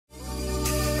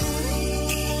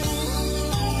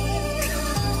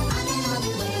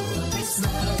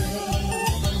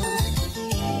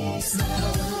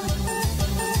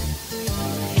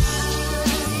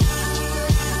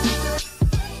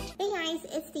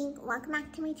watching. Welcome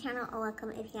back to my channel, or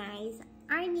welcome if you guys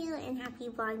are new, and happy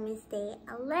Vlogmas Day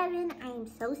 11. I am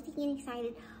so stinking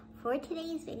excited for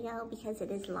today's video because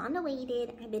it is long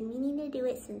awaited. I've been meaning to do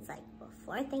it since like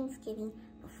before Thanksgiving,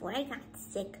 before I got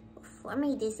sick, before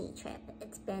my Disney trip.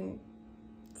 It's been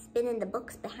in the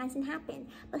books but hasn't happened.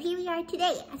 But here we are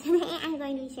today. Today I'm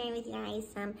going to be sharing with you guys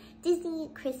some Disney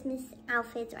Christmas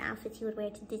outfits, or outfits you would wear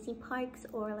to Disney parks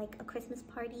or like a Christmas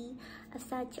party of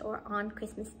such, or on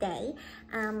Christmas Day.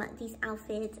 These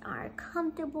outfits are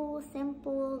comfortable,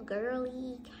 simple,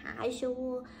 girly,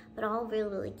 casual, but all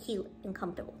really cute and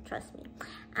comfortable, trust me.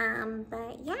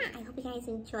 But yeah, I hope you guys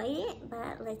enjoyed it,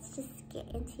 but let's just get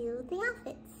into the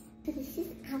outfits. So this is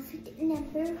outfit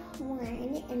number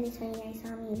 1, and this one you guys saw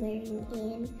me wearing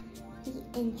in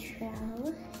the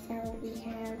intro. So we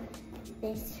have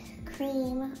this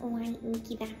cream white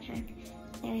Mickey backpack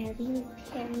that I'll be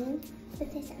pairing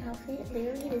with this outfit.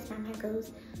 Literally, this backpack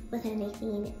goes with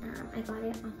anything. I got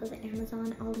it off of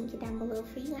Amazon. I'll link it down below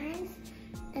for you guys.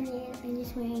 And then I'm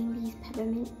just wearing these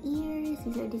peppermint ears.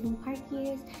 These are Disney Park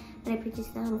ears, and I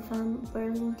purchased them from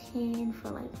Burlington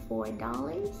for like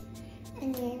 $4.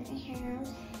 And then I have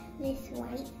this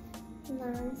white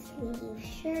long sleeve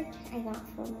shirt I got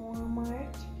from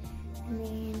Walmart. And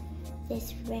then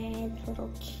this red little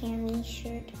cami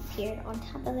shirt appeared on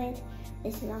top of it.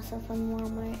 This is also from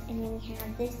Walmart. And then we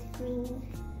have this green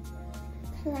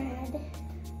plaid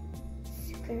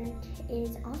skirt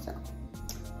is also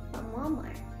from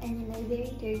Walmart. And then my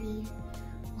very dirty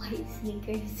white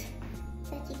sneakers.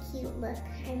 Such a cute look.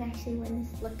 I've actually worn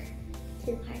this look to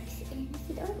the parks and it's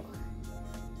adorable.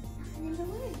 Number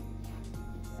 1.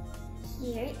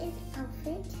 Here is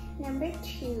outfit number 2.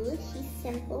 She's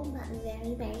simple but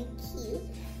very, very cute.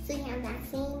 So you have that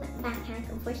same backpack.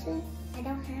 Unfortunately, I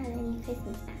don't have any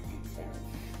Christmas backpacks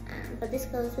really. But this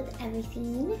goes with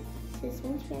everything. So this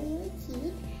one's very, really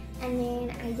cute. And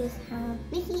then I just have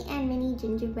Mickey and Minnie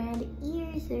gingerbread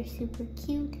ears. They're super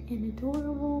cute and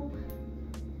adorable.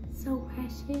 So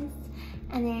precious.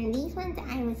 And then these ones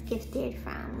I was gifted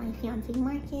from my fiance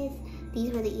Marcus.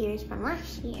 These were the ears from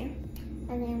last year.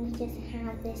 And then we just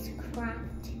have this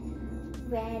cropped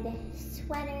red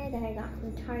sweater that I got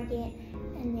from Target.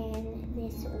 And then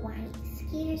this white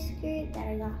skater skirt that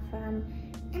I got from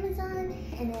Amazon.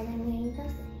 And then I'm wearing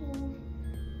those same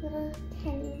little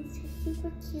tennies.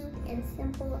 Super cute and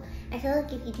simple. I feel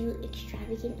like if you do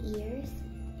extravagant ears,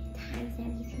 it ties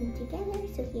everything together.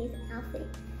 So here's outfit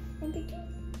number 2.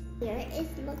 Here is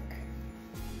look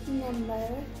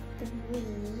number 3.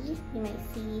 You might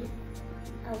see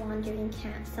a wandering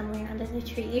cat somewhere under the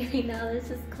tree right now. This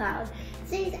is Cloud.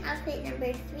 So here's outfit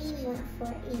number 3. We went for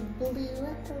a blue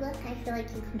look. I feel like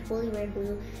you can totally wear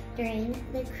blue during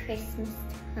the Christmas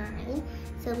time.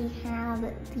 So we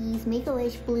have these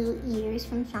Make-A-Wish blue ears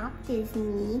from Shop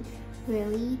Disney.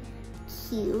 Really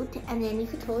cute. And then you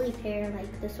could totally pair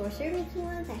like the Sorcerer Mickey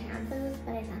ones. I have those,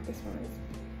 but I thought this one was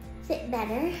fit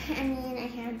better. And then I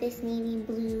have this navy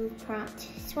blue cropped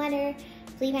sweater.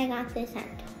 I believe I got this at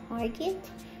Target.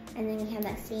 And then we have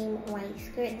that same white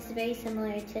skirt. It's very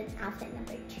similar to outfit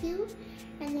number 2.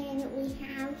 And then we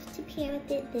have to pair with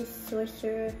it this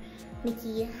Sorcerer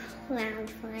Mickey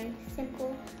Loungefly.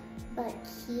 Simple but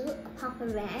cute. A pop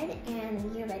of red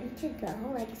and you're ready to go.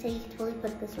 Like I said, you can totally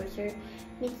put the Sorcerer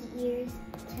Mickey ears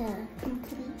to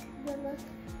complete the look.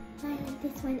 I like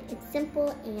this one. It's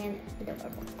simple and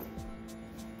adorable.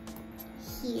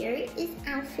 Here is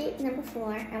outfit number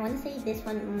 4. I want to say this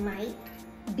one might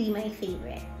be my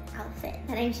favorite outfit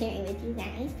that I'm sharing with you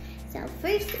guys. So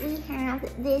first we have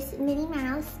this Minnie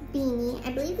Mouse beanie.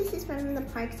 I believe this is from the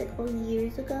parks a couple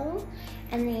years ago.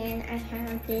 And then I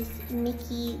have this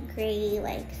Mickey gray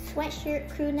like sweatshirt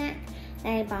crew neck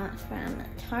that I bought from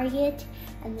Target.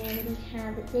 And then we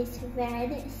have this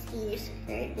red skater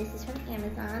skirt. This is from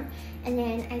Amazon. And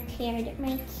then I paired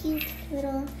my cute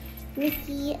little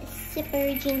Mickey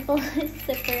zipper jingle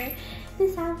zipper.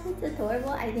 This outfit's adorable.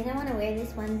 I think I want to wear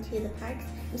this one to the parks.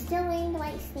 I'm still wearing the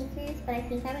white sneakers, but I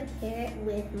think I would pair it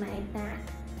with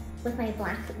my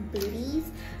black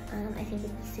booties. I think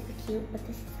it'd be super cute, but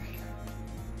this is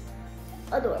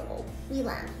like adorable. We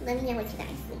love. Let me know what you guys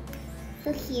think.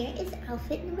 So here is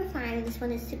outfit number 5. This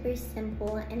one is super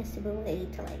simple and a super way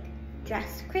to like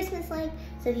dress Christmas-like.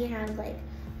 So if you have like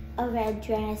a red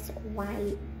dress,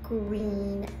 white,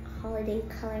 green, holiday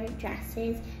colored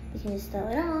dresses, you can just throw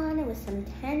it on with some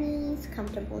tennies,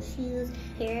 comfortable shoes,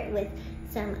 pair it with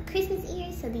some Christmas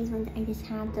ears. So these ones I just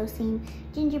have those same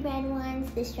gingerbread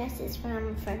ones. This dress is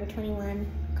from Forever 21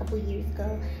 couple years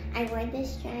ago. I wore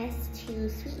this dress to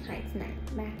Sweethearts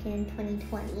Night back in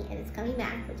 2020, and it's coming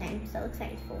back, which I'm so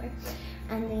excited for.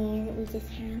 And then we just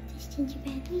have this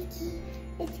gingerbread Mickey.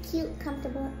 It's cute,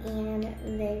 comfortable, and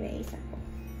very, very simple.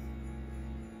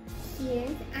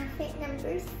 Here's outfit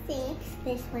number 6.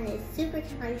 This one is super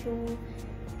casual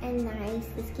and nice.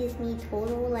 This gives me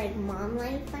total like mom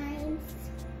life vibes.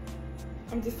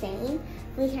 I'm just saying.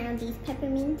 We have these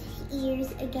peppermint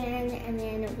ears again, and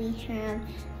then we have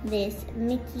this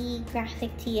Mickey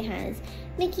graphic tee. It has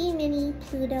Mickey, Minnie,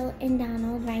 Pluto, and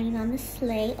Donald riding on the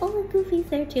sleigh. Oh, and Goofy's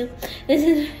there too.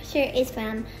 This shirt is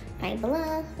from Five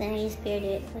Below. Then I just paired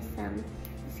it with some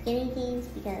skinny jeans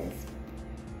because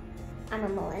I'm a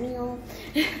millennial.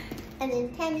 And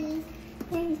then Teddy's.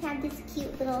 Then we have this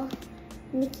cute little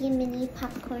Mickey and Minnie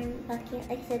popcorn bucket.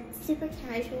 Like I said, super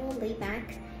casual, laid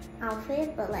back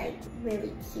outfit, but like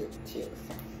really cute too.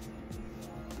 So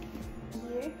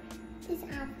here is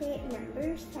outfit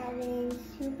number 7.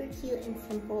 Super cute and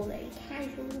simple, very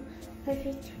casual,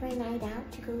 perfect for a night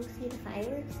out to go see the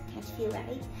fireworks, catch a few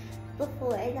rides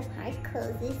before the park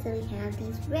closes. So we have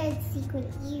these red sequin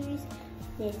ears.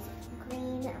 This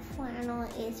green flannel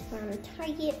is from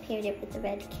Target, paired it with the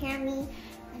red cami,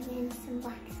 and then some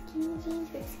black skinny jeans,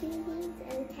 ripped skinny jeans,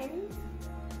 and the tennies.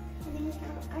 And then we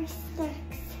have our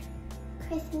Starks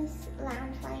Christmas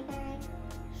lounge fly bag.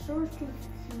 So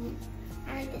cute.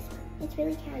 I like this one. It's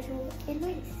really casual and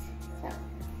nice. So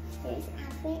here's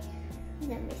outfit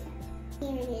number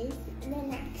 7. Here it is. The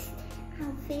next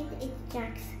outfit is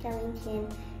Jack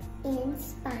Skellington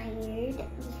inspired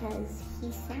because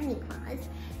he's Santa Claus.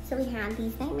 So we have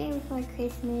these Nightmare Before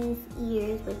Christmas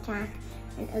ears with Jack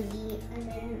and Oogie, and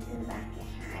then in the back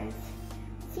it has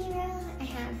Zero. I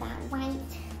have that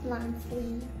white long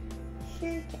sleeve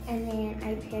shirt, and then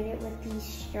I paired it with these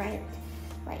striped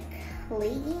like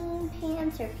legging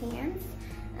pants or pants.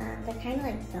 They're kind of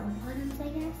like bell bottoms, I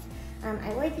guess.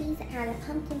 I wore these at a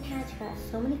pumpkin patch. Got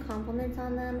so many compliments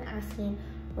on them asking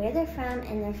where they're from,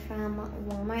 and they're from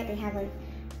Walmart. They have like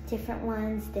different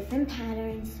ones, different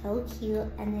patterns, so cute.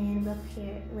 And then we'll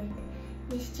pair it with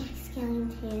this Jack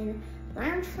Skellington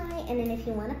lounge fly. And then if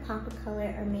you want to pop a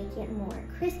color or make it more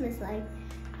Christmas-like,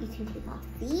 you can take off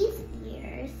these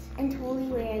ears and totally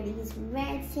wear these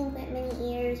red singlet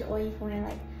mini ears, or you can wear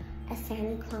like a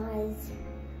Santa Claus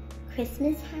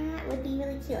Christmas hat would be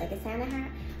really cute. Like a Santa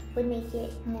hat would make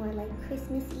it more like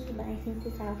Christmassy, but I think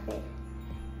this outfit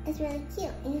is really cute.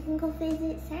 And you can go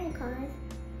visit Santa Claus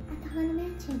at the Haunted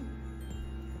Mansion.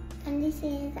 And this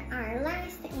is our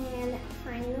last and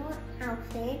final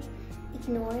outfit.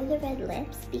 Ignore the red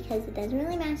lips because it doesn't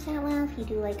really match that well. If you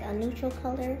do like a neutral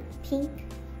color, pink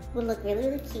would look really,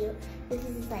 really cute. This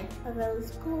is like a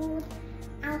rose gold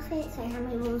outfit. So I have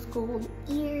my rose gold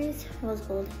ears, rose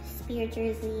gold spear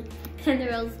jersey, and the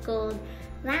rose gold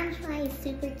lounge fly is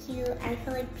super cute. I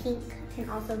feel like pink can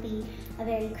also be a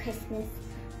very Christmas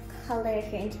color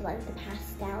if you're into like the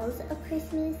pastels of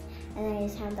Christmas. And then I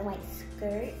just have the white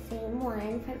skirt, same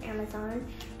one from Amazon.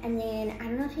 And then I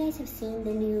don't know if you guys have seen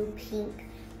the new pink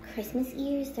Christmas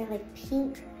ears. They're like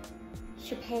pink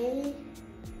chapeau.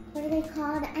 What are they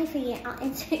called? I forget. I'll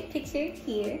insert a picture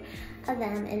here of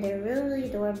them, and they're really, really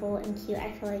adorable and cute.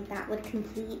 I feel like that would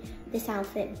complete this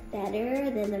outfit better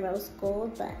than the rose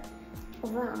gold, but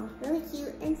overall, really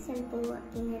cute and simple.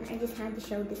 And I just had to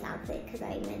show this outfit because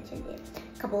I mentioned it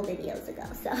a couple of videos ago.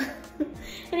 So, and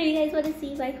if you guys want to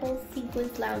see my whole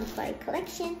sequence lounge fly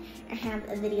collection, I have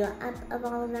a video up of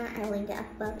all of that. I'll link it up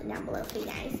above and down below for you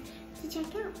guys to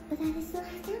check out. But that is the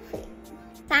last outfit.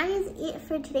 That is it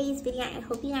for today's video. I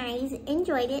hope you guys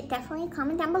enjoyed it. Definitely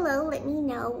comment down below. Let me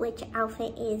know which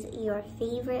outfit is your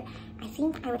favorite. I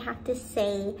think I would have to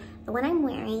say the one I'm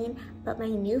wearing, but my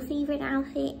new favorite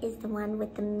outfit is the one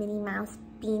with the Minnie Mouse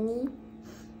beanie.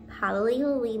 Probably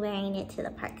will be wearing it to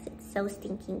the parks. It's so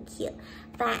stinking cute.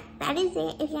 But that is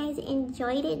it. If you guys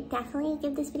enjoyed it, definitely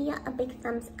give this video a big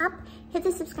thumbs up. Hit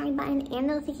the subscribe button and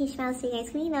notification bell so you guys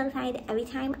can be notified every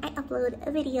time I upload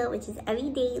a video, which is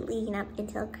every day leading up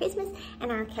until Christmas.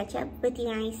 And I'll catch up with you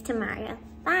guys tomorrow.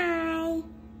 Bye!